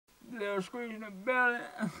Lil Skweez in the building.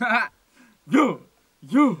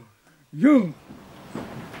 Yo.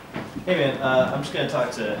 Hey man, I'm just gonna talk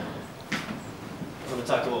to Lil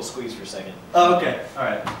Skweez for a second. Oh, okay. All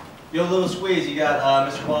right. Yo, Lil Skweez, you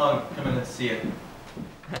got Mr. Huang coming to see you.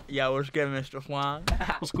 Yo, what's good, Mr. Huang?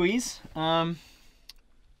 Lil Skweez,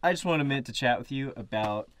 I just wanted a minute to chat with you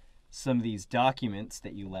about some of these documents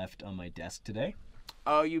that you left on my desk today.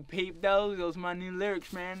 Oh, you peep those? Those my new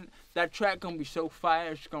lyrics, man. That track gonna be so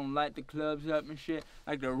fire, it's gonna light the clubs up and shit.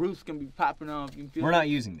 Like the roof's gonna be popping off. You feel We're not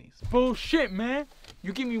using these. Bullshit, man.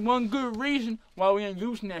 You give me one good reason why we ain't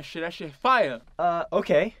using that shit. That shit fire.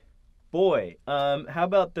 Okay. Boy, how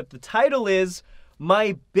about that the title is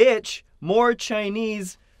My Bitch More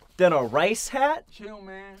Chinese Than a Rice Hat? Chill,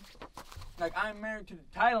 man. Like, I'm married to the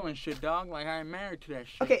title and shit, dog. Like, I ain't married to that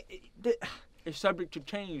shit. Okay, It's subject to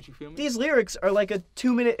change, you feel me? these lyrics are like a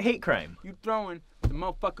 2-minute hate crime. You throwing the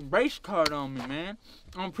motherfucking race card on me, man.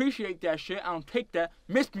 I don't appreciate that shit. I don't take that.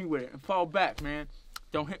 Miss me with it and fall back, man.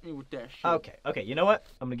 Don't hit me with that shit. Okay, you know what?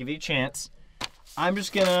 I'm gonna give you a chance. I'm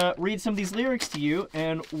just gonna read some of these lyrics to you,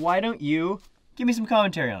 and why don't you give me some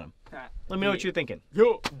commentary on them? Let me know what you're thinking.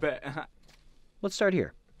 Yo, bet. Let's start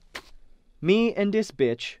here. Me and this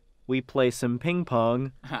bitch, we play some ping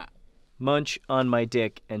pong, munch on my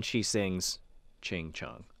dick, and she sings ching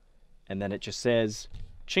chong. And then it just says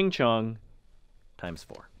ching chong times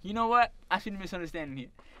 4. You know what? I see the misunderstanding here.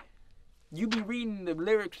 You be reading the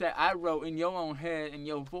lyrics that I wrote in your own head and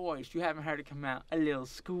your voice. You haven't heard it come out. A little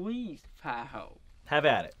squeeze, pie-ho. Have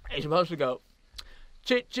at it. It's supposed to go.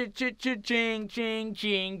 Ching ching ching ching ching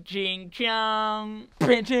ching ching chong.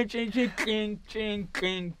 Ching ching ching ching ching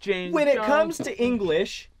ching ching. When it comes to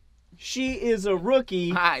English, she is a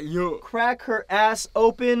rookie. Yo. Crack her ass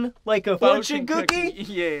open like a fortune cookie?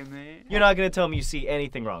 Yeah, man. You're not gonna tell me you see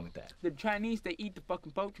anything wrong with that. The Chinese, they eat the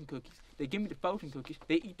fucking fortune cookies. They give me the fortune cookies.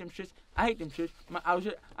 They eat them shits. I hate them shits. I was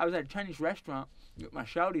at a Chinese restaurant with my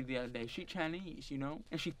shawty the other day. She Chinese, you know,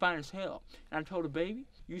 and she fine as hell. And I told her, baby,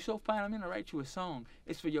 you so fine, I'm gonna write you a song.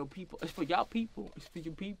 It's for your people. It's for y'all people. It's for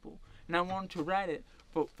your people. And I wanted to write it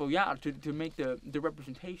for y'all to make the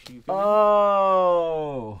representation. You feel me?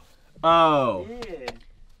 Oh. Yeah.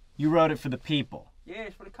 You wrote it for the people. Yeah,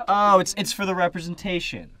 it's for the couple. Oh, it's for the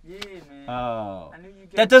representation. Yeah, man. Oh. I knew you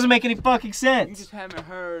That doesn't make any fucking You sense. just haven't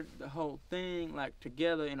heard the whole thing, like,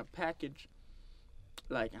 together in a package,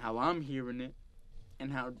 like how I'm hearing it,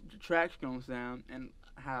 and how the track's gonna sound, and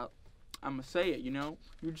how I'm gonna say it, you know?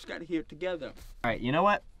 You just gotta hear it together. Alright, you know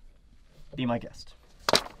what? Be my guest.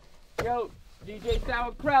 Yo, DJ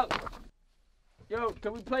Sauerkraut. Yo,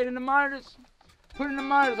 can we play it in the monitors? Put it in the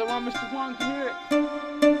monitors, I want Mr. Huang to hear it.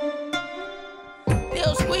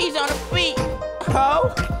 Lil Skweez on the beat.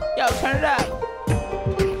 Ho, yo, turn it up.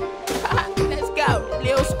 Let's go,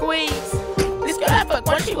 Lil Skweez. This girl I fuck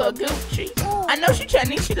when she wear Gucci. I know she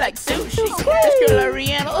Chinese, she like sushi. This girl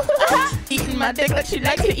Oriental, eating my dick like she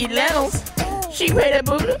like to eat lentils. She pray the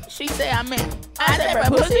Buddha, she say I'm in. I say my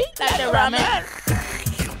pussy like the ramen.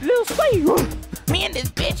 Lil Skweez. Me and this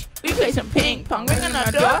bitch, we play some ping pong. Ring on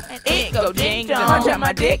our door, and it go ding dong. Punch out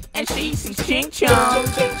my dick, and she sings ching chong.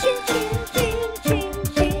 Ching ching ching ching ching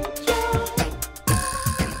ching chong.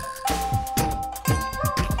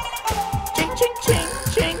 Ching ching ching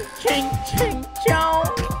ching ching ching chong.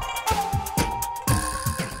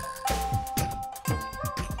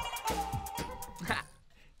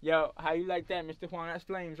 Yo, how you like that, Mr. Huang? That's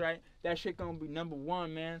flames, right? That shit gonna be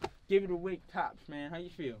 #1, man. Give it a week tops, man. How you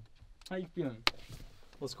feel? How you feeling?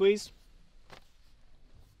 Lil Skweez,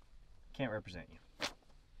 can't represent you.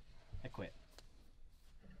 I quit.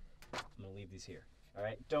 I'm gonna leave these here.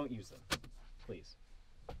 Alright? Don't use them. Please.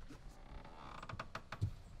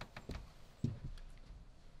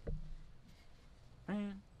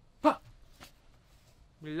 Man, fuck.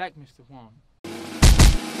 We like Mr. Huang.